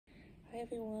Hi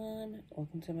everyone,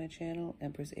 welcome to my channel,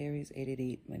 Empress Aries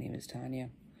 888. My name is Tanya.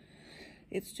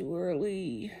 It's too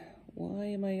early. Why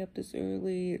am I up this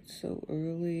early? It's so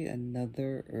early.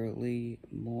 Another early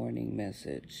morning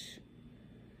message.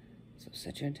 So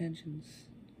set your intentions.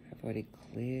 I've already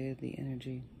cleared the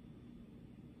energy.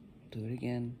 Do it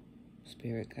again.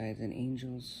 Spirit guides and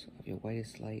angels of your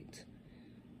whitest light,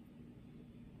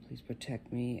 please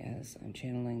protect me as I'm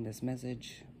channeling this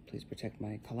message. Please protect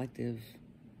my collective.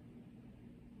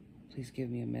 Please give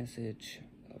me a message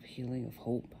of healing, of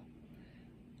hope,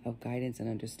 of guidance and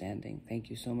understanding. Thank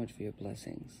you so much for your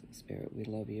blessings. Spirit, we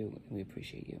love you and we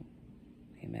appreciate you.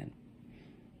 Amen.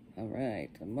 All right,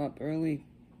 I'm up early.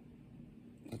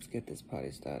 Let's get this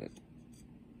party started.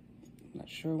 I'm not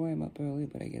sure why I'm up early,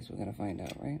 but I guess we're going to find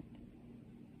out, right?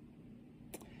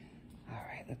 All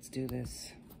right, let's do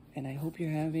this. And I hope you're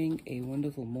having a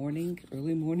wonderful morning,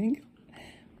 early morning,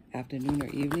 afternoon or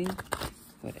evening,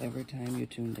 whatever time you're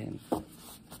tuned in.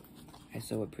 I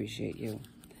so appreciate you.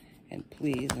 And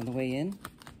please, on the way in,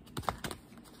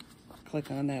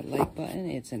 click on that like button.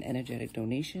 It's an energetic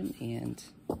donation, and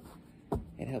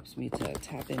it helps me to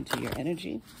tap into your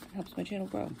energy. It helps my channel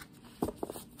grow.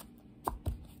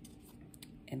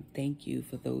 And thank you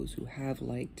for those who have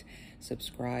liked,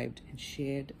 subscribed, and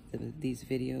shared these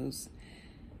videos.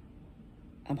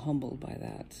 I'm humbled by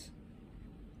that.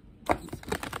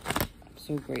 I'm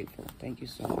so grateful. Thank you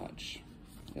so much.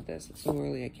 Look at this. It's so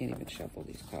early I can't even shuffle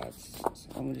these cards. So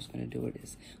I'm just going to do it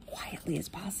as quietly as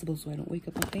possible so I don't wake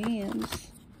up my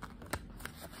fans.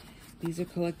 These are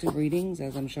collective readings.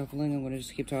 As I'm shuffling, I'm going to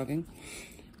just keep talking,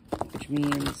 which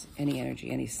means any energy,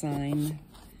 any sign.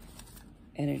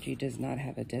 Energy does not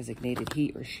have a designated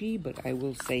he or she, but I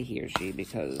will say he or she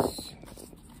because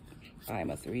I'm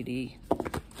a 3D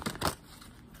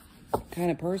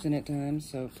kind of person at times,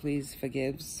 so please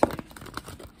forgives.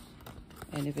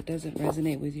 And if it doesn't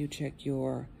resonate with you, check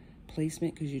your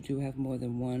placement because you do have more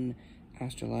than one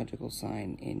astrological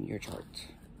sign in your chart.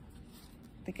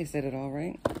 I think I said it all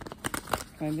right.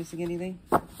 Am I missing anything?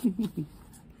 All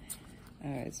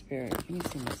right, Spirit, give me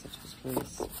some messages,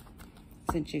 please.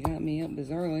 Since you got me up this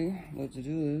early, let's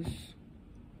do this.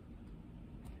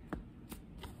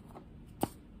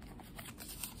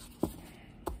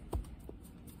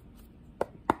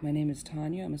 My name is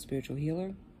Tanya. I'm a spiritual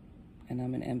healer, and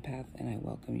I'm an empath, and I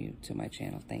welcome you to my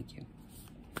channel. Thank you.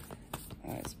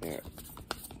 All right, Spirit,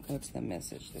 what's the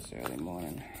message this early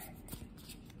morning?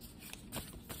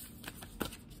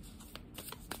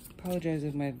 Apologize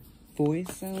if my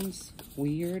voice sounds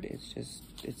weird. It's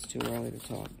too early to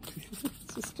talk.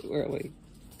 It's just too early.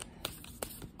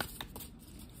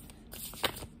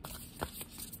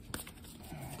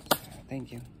 All right,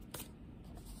 thank you.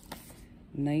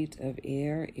 Knight of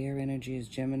Air. Air energy is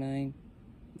Gemini,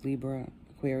 Libra,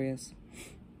 Aquarius.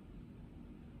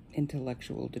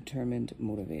 Intellectual, determined,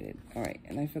 motivated. All right,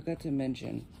 and I forgot to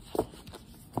mention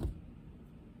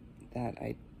that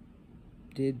I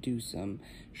did do some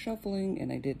shuffling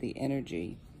and I did the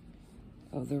energy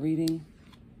of the reading.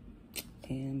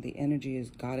 And the energy is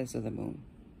Goddess of the Moon.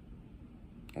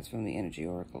 That's from the Energy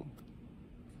Oracle.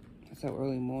 That's how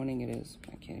early morning it is.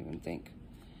 I can't even think.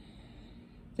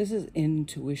 This is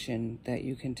intuition that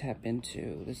you can tap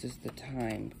into. This is the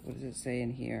time. What does it say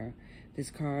in here? This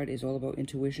card is all about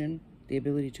intuition, the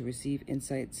ability to receive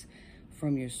insights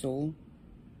from your soul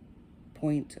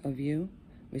point of view.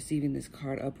 Receiving this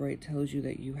card upright tells you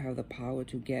that you have the power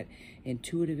to get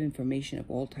intuitive information of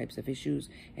all types of issues,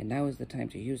 and now is the time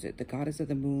to use it. The Goddess of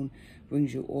the Moon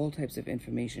brings you all types of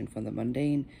information from the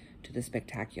mundane to the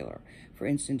spectacular. For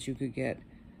instance, you could get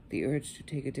the urge to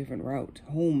take a different route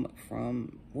home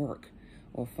from work,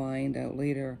 or find out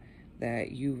later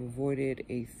that you've avoided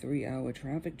a 3-hour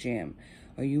traffic jam,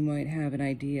 or you might have an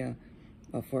idea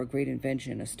for a great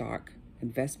invention, a stock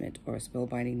investment, or a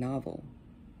spellbinding novel.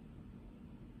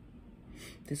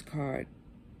 This card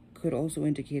could also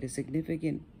indicate a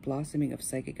significant blossoming of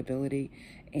psychic ability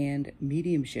and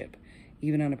mediumship,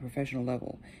 even on a professional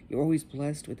level. You're always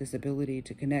blessed with this ability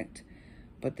to connect,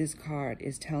 but this card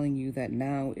is telling you that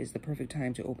now is the perfect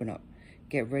time to open up.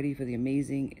 Get ready for the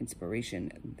amazing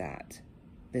inspiration that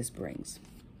this brings.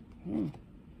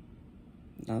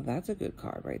 Now that's a good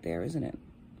card right there, isn't it?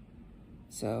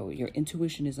 So your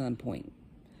intuition is on point.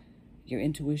 Your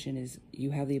intuition is, you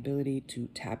have the ability to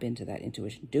tap into that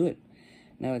intuition. Do it.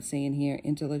 Now it's saying here,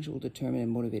 intellectual, determined,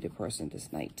 and motivated person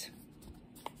this night.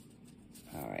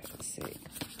 All right, let's see.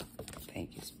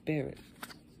 Thank you, Spirit.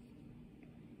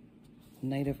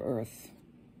 Knight of Earth.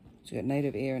 So you got Knight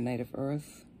of Air, Knight of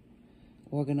Earth.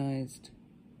 Organized,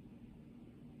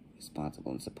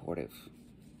 responsible, and supportive.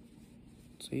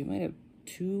 So you might have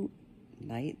two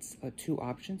knights are two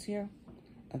options here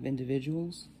of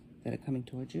individuals that are coming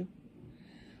towards you.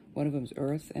 One of them is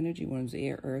earth energy, one of them is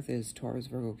air. Earth is Taurus,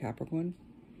 Virgo, Capricorn.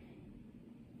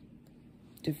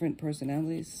 Different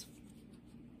personalities.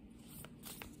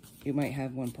 You might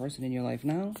have one person in your life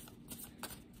now.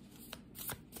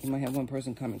 You might have one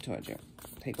person coming towards you.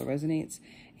 Take what resonates.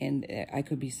 And I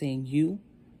could be saying you,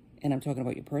 and I'm talking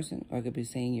about your person. Or I could be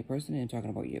saying your person and talking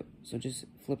about you. So just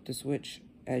flip the switch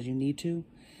as you need to.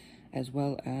 As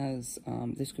well as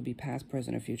this could be past,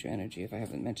 present, or future energy if I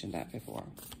haven't mentioned that before.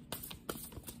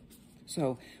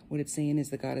 So what it's saying is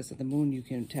the goddess of the moon, you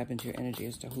can tap into your energy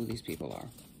as to who these people are.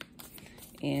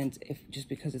 And if just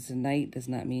because it's a knight does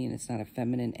not mean it's not a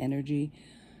feminine energy.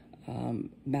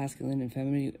 Masculine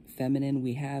and feminine,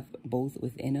 we have both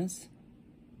within us.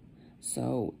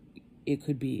 So it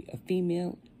could be a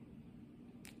female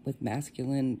with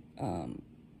masculine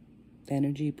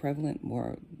energy prevalent,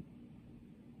 more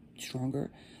stronger,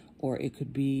 or it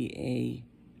could be a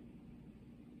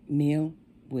male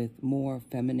with more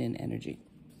feminine energy.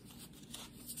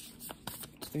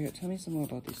 Spirit, tell me some more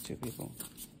about these two people.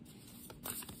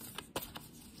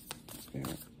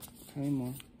 Spirit, tell me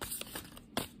more.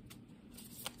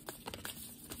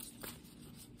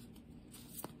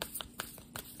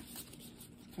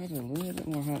 Cards are a little bit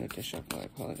more harder to shuffle, I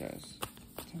apologize.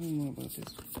 Tell me more about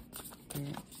this.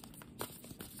 Spirit.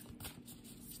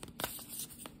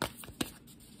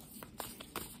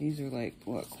 These are like,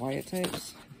 what, quiet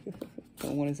types?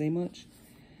 Don't want to say much.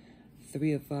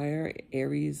 3 of fire,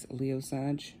 Aries, Leo,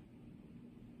 Sag.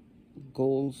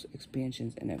 Goals,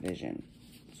 expansions, and a vision.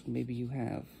 So maybe you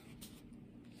have,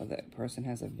 or that person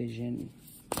has a vision.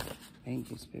 Thank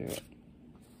you, Spirit.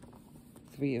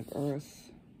 3 of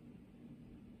earth,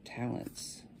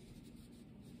 talents.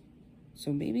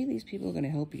 So maybe these people are going to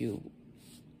help you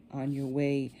on your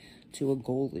way to a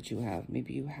goal that you have.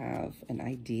 Maybe you have an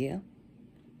idea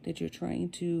that you're trying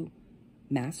to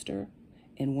master,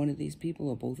 and one of these people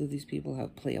or both of these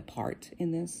people play a part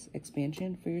in this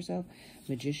expansion for yourself.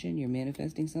 Magician, you're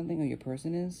manifesting something, or your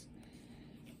person is.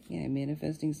 Yeah,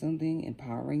 manifesting something,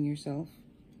 empowering yourself,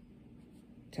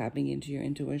 tapping into your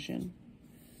intuition.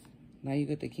 Now you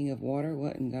got the King of Water.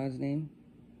 What in God's name?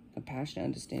 Compassionate,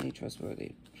 understanding,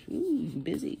 trustworthy. Ooh, you're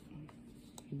busy.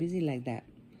 You're busy like that.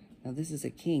 Now this is a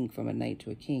king, from a knight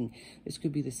to a king. This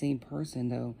could be the same person,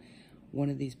 though. One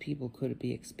of these people could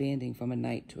be expanding from a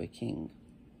knight to a king.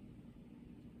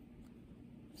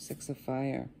 6 of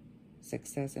fire,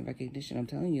 success and recognition. I'm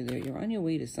telling you, you're on your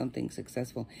way to something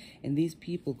successful. And these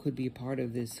people could be a part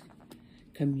of this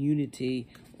community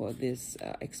or this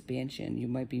expansion. You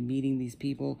might be meeting these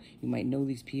people. You might know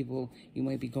these people. You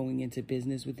might be going into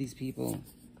business with these people.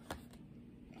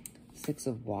 6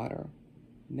 of water,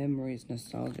 memories,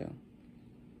 nostalgia.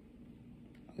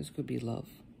 This could be love.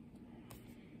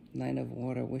 9 of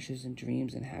water, wishes and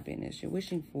dreams and happiness. You're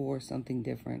wishing for something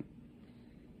different.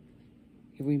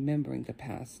 You're remembering the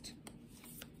past.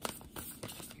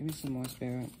 Give me some more,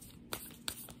 Spirit,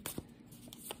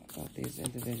 about these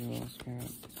individuals,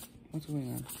 Spirit. What's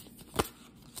going on?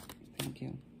 Thank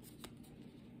you.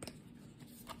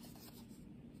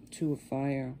 2 of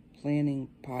fire, planning,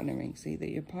 partnering. See that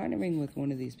you're partnering with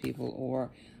one of these people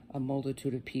or a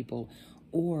multitude of people,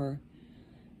 or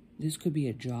this could be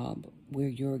a job where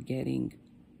you're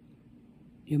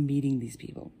meeting these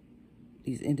people,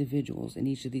 these individuals, and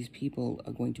each of these people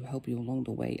are going to help you along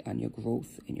the way on your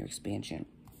growth and your expansion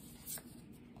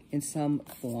in some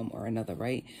form or another,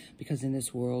 right? Because in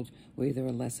this world, we're either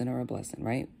a lesson or a blessing,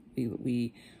 right?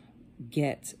 We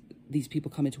get these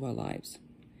people come into our lives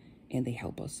and they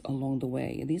help us along the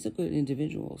way. And these are good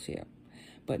individuals here.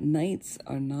 But knights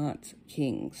are not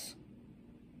kings.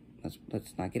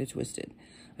 Let's not get it twisted.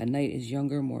 A knight is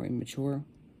younger, more immature,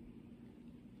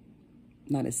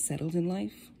 not as settled in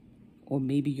life. Or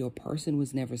maybe your person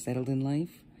was never settled in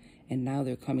life, and now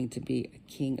they're coming to be a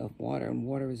king of water, and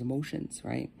water is emotions,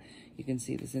 right? You can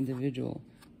see this individual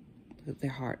with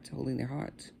their heart, holding their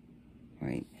heart,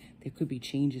 right? There could be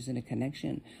changes in a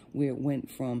connection where it went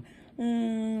from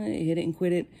hit it and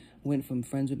quit it, went from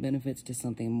friends with benefits to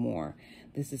something more.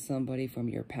 This is somebody from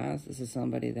your past. This is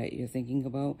somebody that you're thinking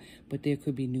about, but there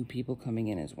could be new people coming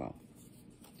in as well.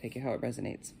 Take it how it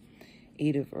resonates.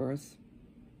 8 of earth,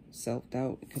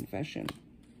 self-doubt, confession.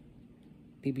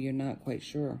 Maybe you're not quite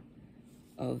sure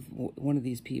of one of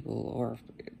these people or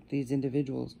these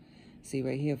individuals. See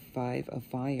right here, 5 of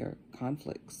fire,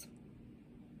 conflicts,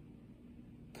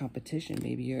 competition.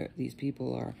 Maybe these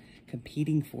people are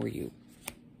competing for you.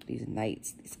 These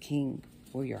knights, this king,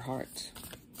 for your heart.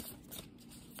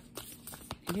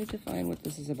 Can you define what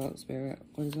this is about, Spirit?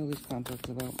 What is all these conflicts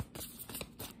about?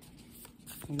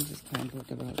 What is this clown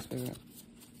book about, Spirit?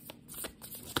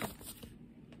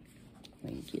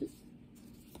 Thank you.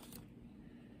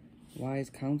 Wise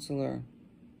counselor.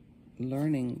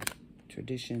 Learning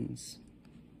traditions.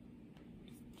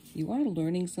 You are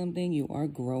learning something. You are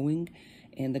growing.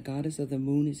 And the goddess of the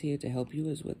moon is here to help you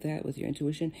as with that, with your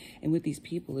intuition, and with these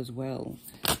people as well.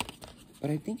 But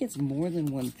I think it's more than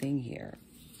one thing here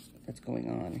that's going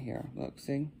on here. Look,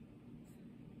 see?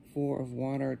 Four of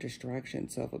water, distraction,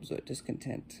 self-absorbed,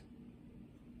 discontent.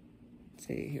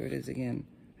 See, here it is again.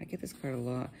 I get this card a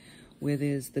lot. Where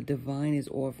there's the divine is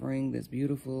offering this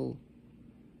beautiful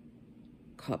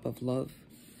cup of love.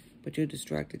 But you're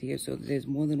distracted here. So there's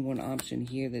more than one option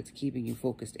here that's keeping you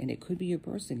focused. And it could be your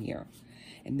person here.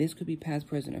 And this could be past,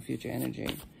 present, or future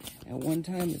energy. At one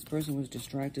time, this person was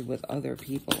distracted with other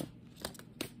people.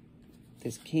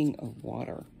 This king of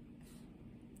water.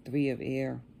 Three of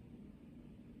air.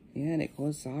 Yeah, and it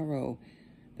caused sorrow.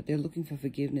 But they're looking for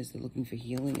forgiveness. They're looking for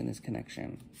healing in this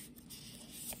connection.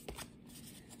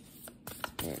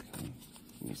 Give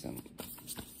me some.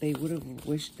 They would have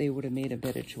wished they would have made a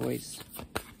better choice.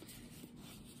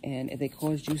 And they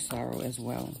caused you sorrow as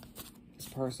well, this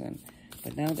person.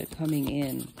 But now they're coming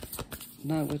in,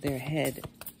 not with their head,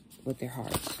 with their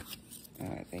hearts. All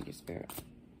right, thank you, Spirit.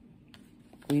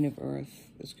 Queen of Earth,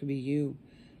 this could be you.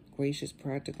 Gracious,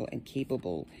 practical, and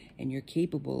capable. And you're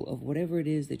capable of whatever it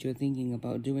is that you're thinking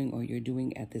about doing or you're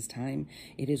doing at this time.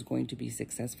 It is going to be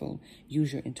successful.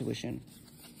 Use your intuition.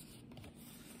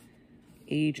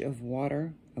 Age of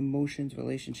water, emotions,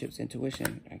 relationships,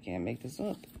 intuition. I can't make this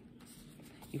up.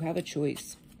 You have a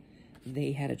choice.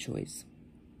 They had a choice.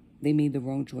 They made the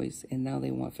wrong choice, and now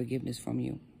they want forgiveness from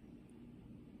you.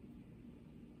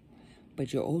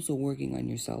 But you're also working on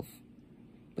yourself.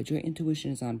 But your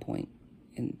intuition is on point.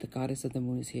 And the goddess of the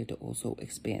moon is here to also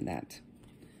expand that.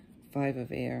 Five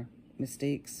of air.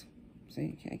 Mistakes.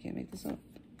 See, I can't make this up.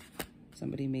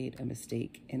 Somebody made a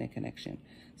mistake in a connection.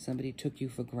 Somebody took you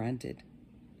for granted.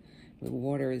 But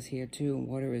water is here too.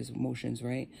 Water is emotions,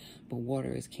 right? But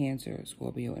water is Cancer,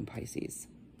 Scorpio, and Pisces.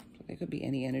 So there could be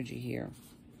any energy here,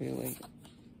 really.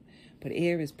 But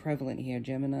air is prevalent here.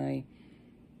 Gemini,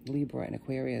 Libra, and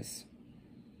Aquarius.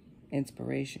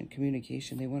 Inspiration,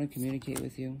 communication. They want to communicate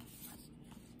with you.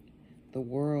 The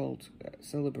world,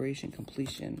 celebration,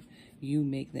 completion. You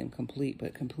make them complete.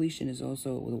 But completion is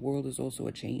also, the world is also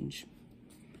a change.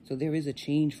 So there is a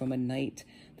change from a knight.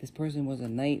 This person was a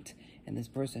knight, and this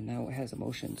person now has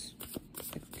emotions.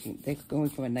 They're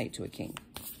going from a knight to a king.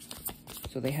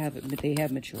 So they have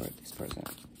matured, this person.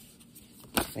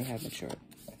 They have matured.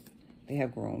 They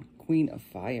have grown. Queen of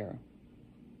fire.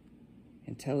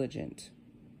 Intelligent.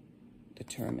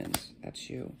 Determined. That's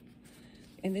you.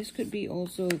 And this could be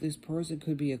also, this person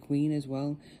could be a queen as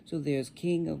well. So there's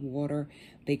king of water.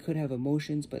 They could have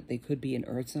emotions, but they could be an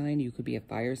earth sign. You could be a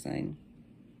fire sign.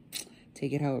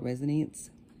 Take it how it resonates.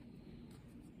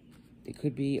 They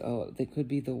could be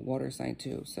the water sign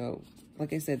too. So,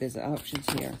 like I said, there's options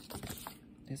here.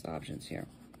 There's options here.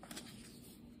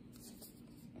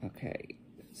 Okay.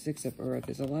 Six of earth.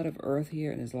 There's a lot of earth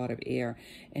here and there's a lot of air.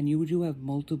 And you do have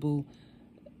multiple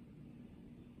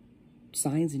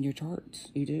signs in your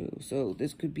charts. You do. So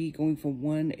this could be going from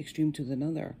one extreme to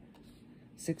another.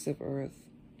 Six of earth.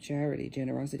 Charity,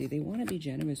 generosity. They want to be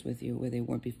generous with you where they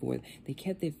weren't before. They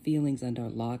kept their feelings under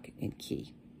lock and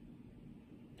key.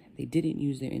 They didn't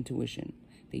use their intuition.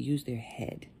 They used their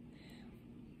head.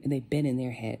 And they've been in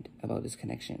their head about this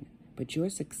connection. But your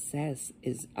success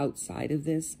is outside of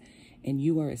this, and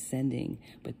you are ascending.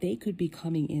 But they could be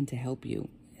coming in to help you.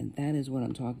 And that is what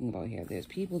I'm talking about here. There's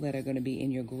people that are going to be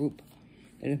in your group,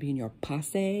 that are going to be in your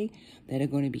posse, that are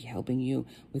going to be helping you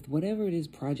with whatever it is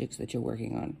projects that you're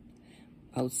working on.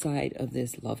 Outside of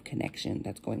this love connection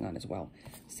that's going on as well.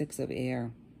 Six of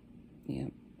air. Yeah.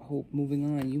 Hope, moving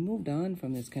on. You moved on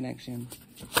from this connection.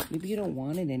 Maybe you don't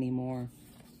want it anymore.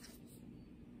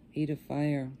 Eight of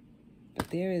fire. But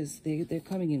they're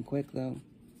coming in quick though.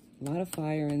 A lot of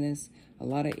fire in this. A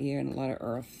lot of air and a lot of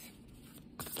earth.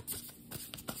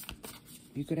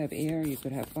 You could have air. You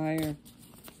could have fire.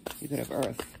 You could have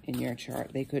earth in your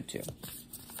chart. They could too.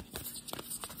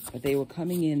 But they were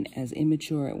coming in as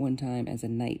immature at one time as a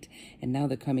knight. And now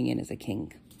they're coming in as a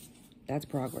king. That's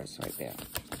progress right there.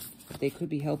 But they could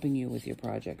be helping you with your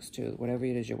projects too. Whatever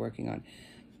it is you're working on.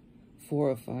 Four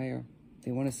of fire.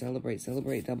 They want to celebrate.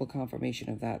 Celebrate. Double confirmation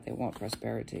of that. They want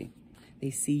prosperity.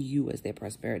 They see you as their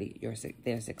prosperity.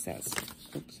 Their success.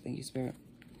 Oops. Thank you, Spirit.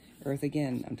 Earth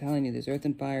again. I'm telling you, there's earth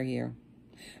and fire here.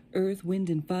 Earth, wind,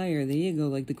 and fire. There you go.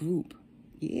 Like the group.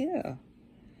 Yeah.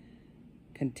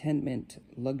 contentment,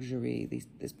 luxury.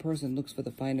 This person looks for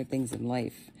the finer things in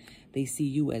life. They see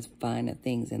you as finer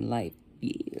things in life.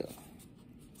 Yeah.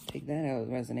 Take that out.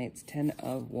 It resonates. 10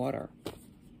 of water.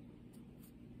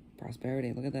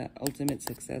 Prosperity. Look at that. Ultimate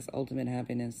success, ultimate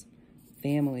happiness.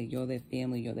 Family. You're their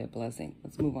family. You're their blessing.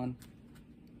 Let's move on.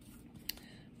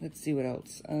 Let's see what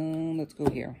else. Let's go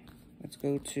here. Let's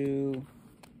go to...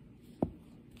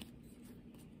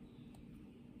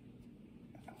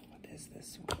 What is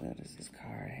this? What is this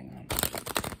card? Hang on.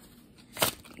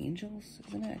 Angels?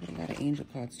 Isn't it? I got a lot of angel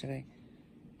cards today.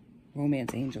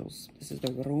 Romance angels. This is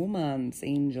the romance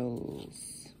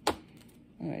angels.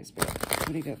 All right, Spirit.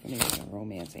 What do you got for me with the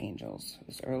romance angels?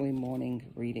 This early morning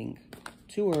reading.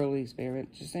 Too early,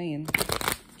 Spirit. Just saying.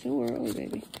 Too early,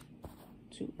 baby.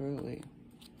 Too early.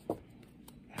 All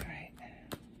right.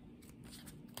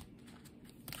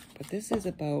 But this is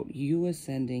about you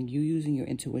ascending, you using your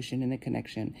intuition in a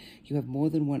connection. You have more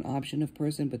than one option of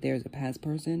person, but there's a past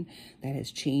person that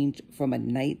has changed from a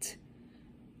knight,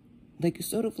 like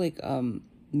sort of like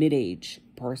mid-age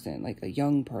person, like a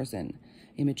young person,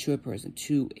 a mature person,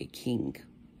 to a king,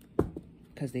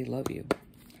 because they love you.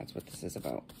 That's what this is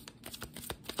about.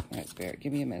 All right, Spirit,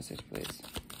 give me a message, please.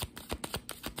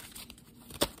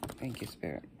 Thank you,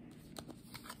 Spirit.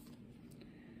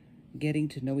 Getting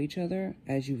to know each other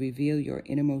as you reveal your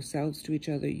innermost selves to each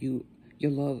other.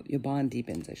 Your bond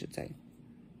deepens, I should say.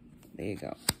 There you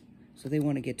go. So they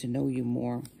want to get to know you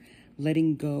more.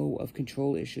 Letting go of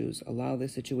control issues. Allow the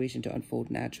situation to unfold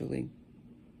naturally.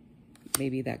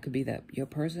 Maybe that could be your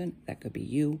person. That could be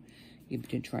you. You've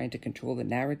been trying to control the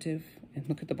narrative. And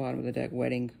look at the bottom of the deck.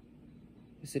 Wedding.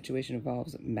 The situation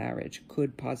involves marriage.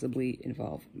 Could possibly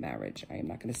involve marriage. I am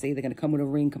not going to say they're going to come with a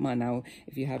ring. Come on now.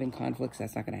 If you're having conflicts,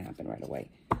 that's not going to happen right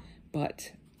away.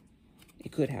 But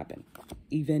it could happen.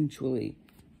 Eventually,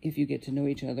 if you get to know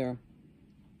each other,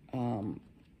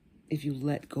 if you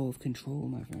let go of control,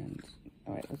 my friends.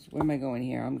 All right, where am I going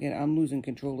here? I'm losing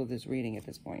control of this reading at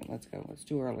this point. Let's go. It's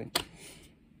too early.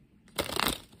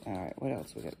 All right, what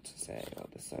else we got to say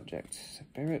about the subject?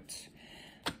 Spirit,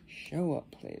 show up,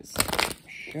 please.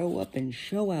 Show up and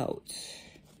show out.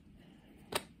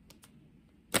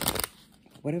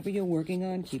 Whatever you're working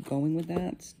on, keep going with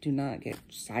that. Do not get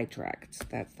sidetracked.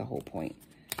 That's the whole point.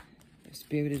 If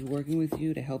Spirit is working with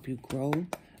you to help you grow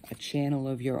a channel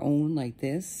of your own like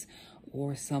this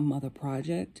or some other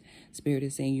project, Spirit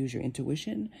is saying use your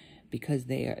intuition, because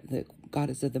the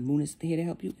goddess of the moon is here to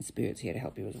help you, and Spirit's here to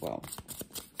help you as well.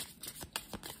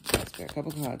 Let's get a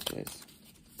couple cards, please.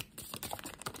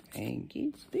 Thank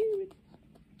you, Spirit.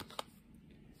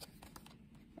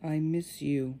 I miss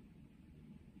you.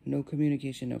 No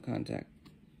communication, no contact.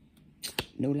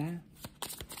 No lie.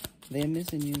 They're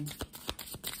missing you.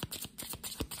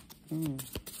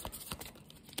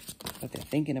 But they're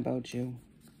thinking about you.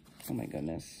 Oh my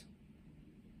goodness.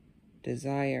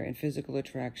 Desire and physical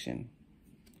attraction.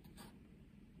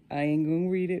 I ain't gonna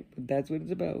read it, but that's what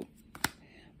it's about.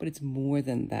 But it's more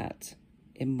than that.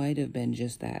 It might have been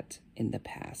just that in the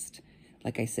past.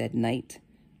 Like I said, night,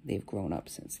 they've grown up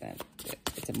since then.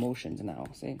 It's emotions now,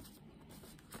 see?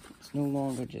 It's no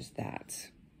longer just that.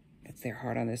 It's their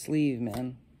heart on their sleeve,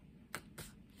 man.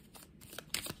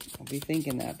 Don't be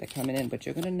thinking that they're coming in, but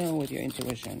you're going to know with your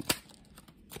intuition.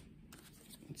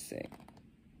 Let's see.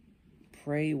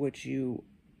 Pay what you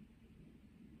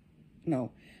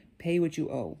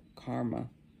owe. Karma.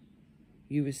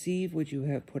 You receive what you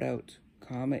have put out.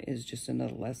 Karma is just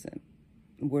another lesson.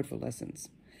 A word for lessons.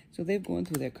 So they've gone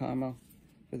through their karma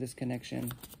for this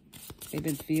connection. They've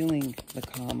been feeling the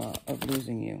karma of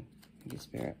losing you. Thank you,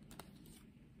 Spirit.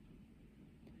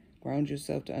 Ground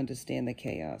yourself to understand the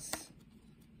chaos.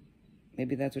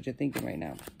 Maybe that's what you're thinking right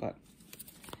now, but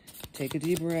take a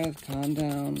deep breath, calm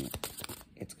down.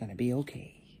 It's going to be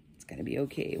okay. It's going to be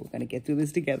okay. We're going to get through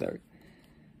this together.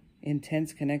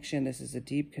 Intense connection. This is a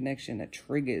deep connection that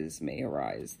triggers may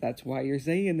arise. That's why you're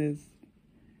saying this.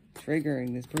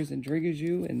 Triggering. This person triggers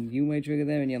you, and you might trigger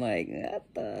them, and you're like, what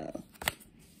the?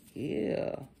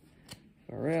 Yeah.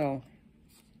 For real.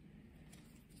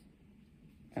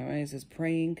 All right, it says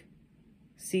praying.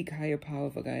 Seek higher power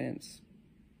for guidance.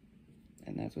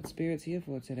 And that's what Spirit's here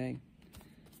for today.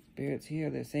 Spirit's here.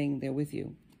 They're saying they're with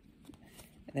you.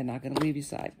 And they're not going to leave your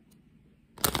side.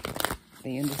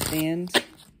 They understand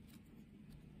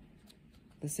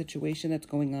the situation that's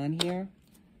going on here,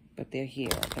 but they're here.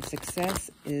 And success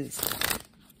is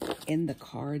in the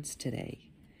cards today.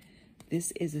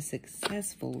 This is a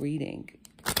successful reading.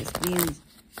 This means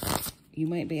you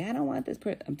might be, I don't want this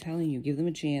person. I'm telling you, give them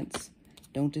a chance.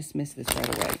 Don't dismiss this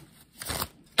right away.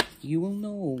 You will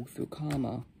know through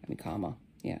karma.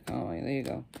 Yeah, karma. There you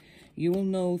go. You will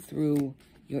know through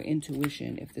your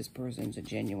intuition if this person's a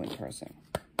genuine person.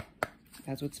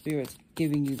 That's what Spirit's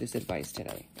giving you this advice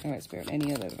today. All right, Spirit,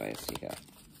 any other advice you got?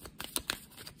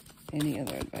 Any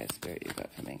other advice, Spirit, you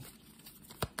got for me?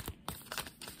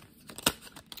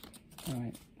 All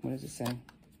right, what does it say?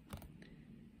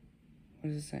 What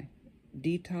does it say?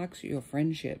 Detox your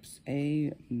friendships.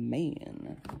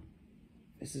 Amen.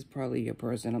 This is probably your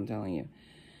person, I'm telling you.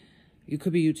 You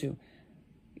could be you too.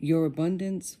 Your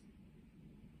abundance...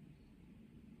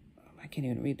 I can't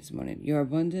even read this morning. Your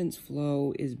abundance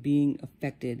flow is being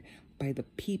affected by the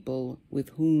people with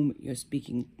whom you're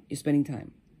spending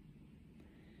time.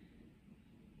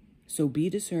 So be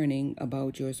discerning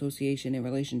about your association and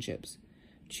relationships.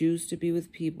 Choose to be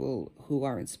with people who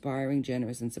are inspiring,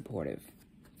 generous, and supportive.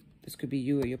 This could be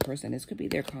you or your person. This could be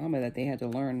their karma that they had to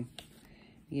learn.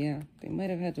 Yeah, they might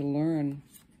have had to learn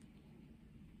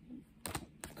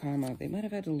karma. They might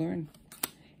have had to learn.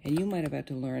 And you might have had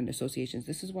to learn associations.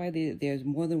 This is why there's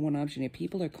more than one option here.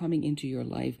 People are coming into your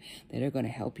life that are going to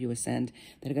help you ascend,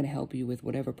 that are going to help you with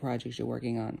whatever projects you're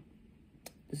working on.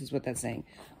 This is what that's saying.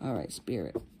 All right,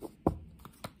 Spirit.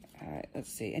 All right,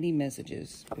 let's see. Any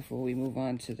messages before we move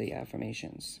on to the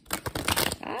affirmations?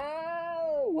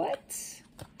 Oh, what?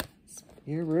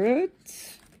 Spirit.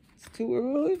 It's too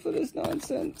early for this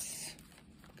nonsense.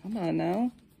 Come on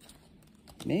now.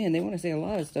 Man, they want to say a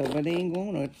lot of stuff, but they ain't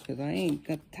going to, because I ain't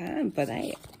got time for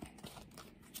that.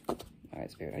 All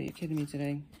right, Spirit, are you kidding me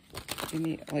today? Give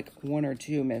me, like, 1 or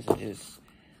 2 messages.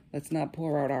 Let's not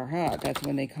pour out our heart. That's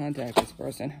when they contact this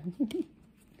person.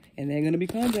 And they're going to be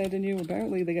contacting you.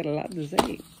 Apparently, they got a lot to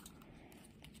say.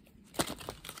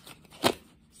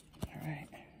 All right.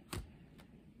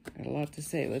 Got a lot to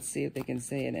say. Let's see if they can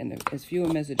say it in as few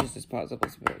messages as possible,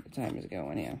 Spirit. The time is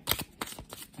going here.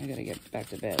 I got to get back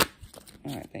to bed.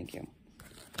 All right, thank you.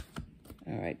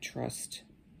 All right, trust.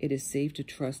 It is safe to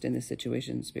trust in this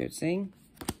situation, Spirit saying.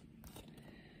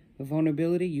 The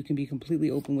vulnerability, you can be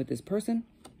completely open with this person.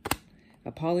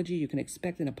 Apology, you can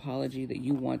expect an apology that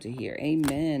you want to hear.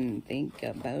 Amen. Think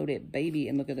about it, baby.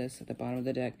 And look at this at the bottom of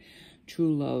the deck.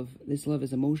 True love. This love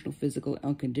is emotional, physical,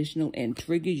 unconditional, and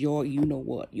triggers your, you know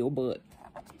what, your butt.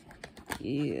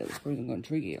 Yeah, this person's going to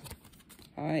trigger you.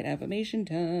 All right, affirmation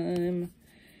time.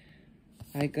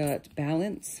 I got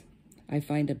balance. I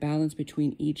find a balance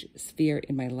between each sphere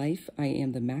in my life. I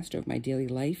am the master of my daily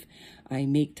life. I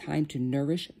make time to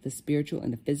nourish the spiritual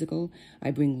and the physical.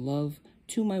 I bring love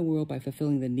to my world by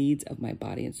fulfilling the needs of my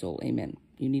body and soul. Amen.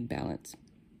 You need balance,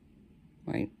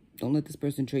 right? Don't let this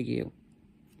person trigger you.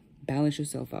 Balance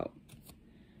yourself out.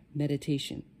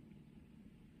 Meditation.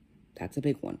 That's a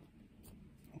big one,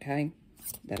 okay?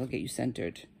 That'll get you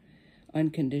centered.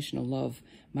 Unconditional love.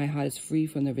 My heart is free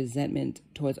from the resentment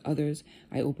towards others.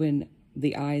 I open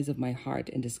the eyes of my heart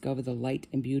and discover the light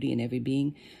and beauty in every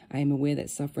being. I am aware that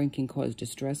suffering can cause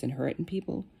distress and hurt in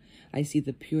people. I see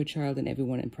the pure child in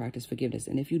everyone and practice forgiveness.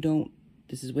 And if you don't,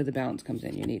 this is where the balance comes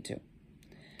in. You need to.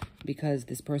 Because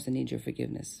this person needs your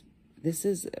forgiveness. This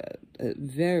is a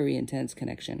very intense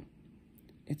connection.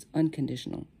 It's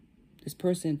unconditional. This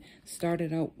person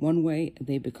started out one way,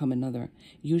 they become another.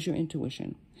 Use your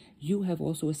intuition. You have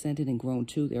also ascended and grown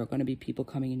too. There are going to be people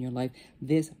coming in your life.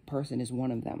 This person is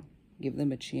one of them. Give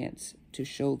them a chance to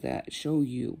show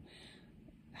you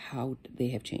how they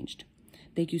have changed.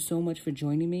 Thank you so much for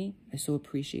joining me. I so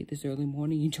appreciate this early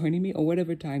morning, you joining me, or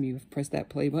whatever time you have pressed that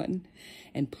play button.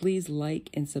 And please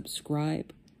like and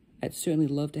subscribe. I'd certainly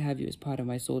love to have you as part of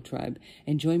my soul tribe.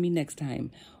 And join me next time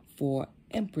for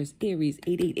Empress Aries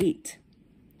 888.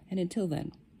 And until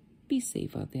then, be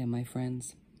safe out there, my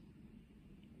friends.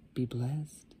 Be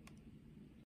blessed.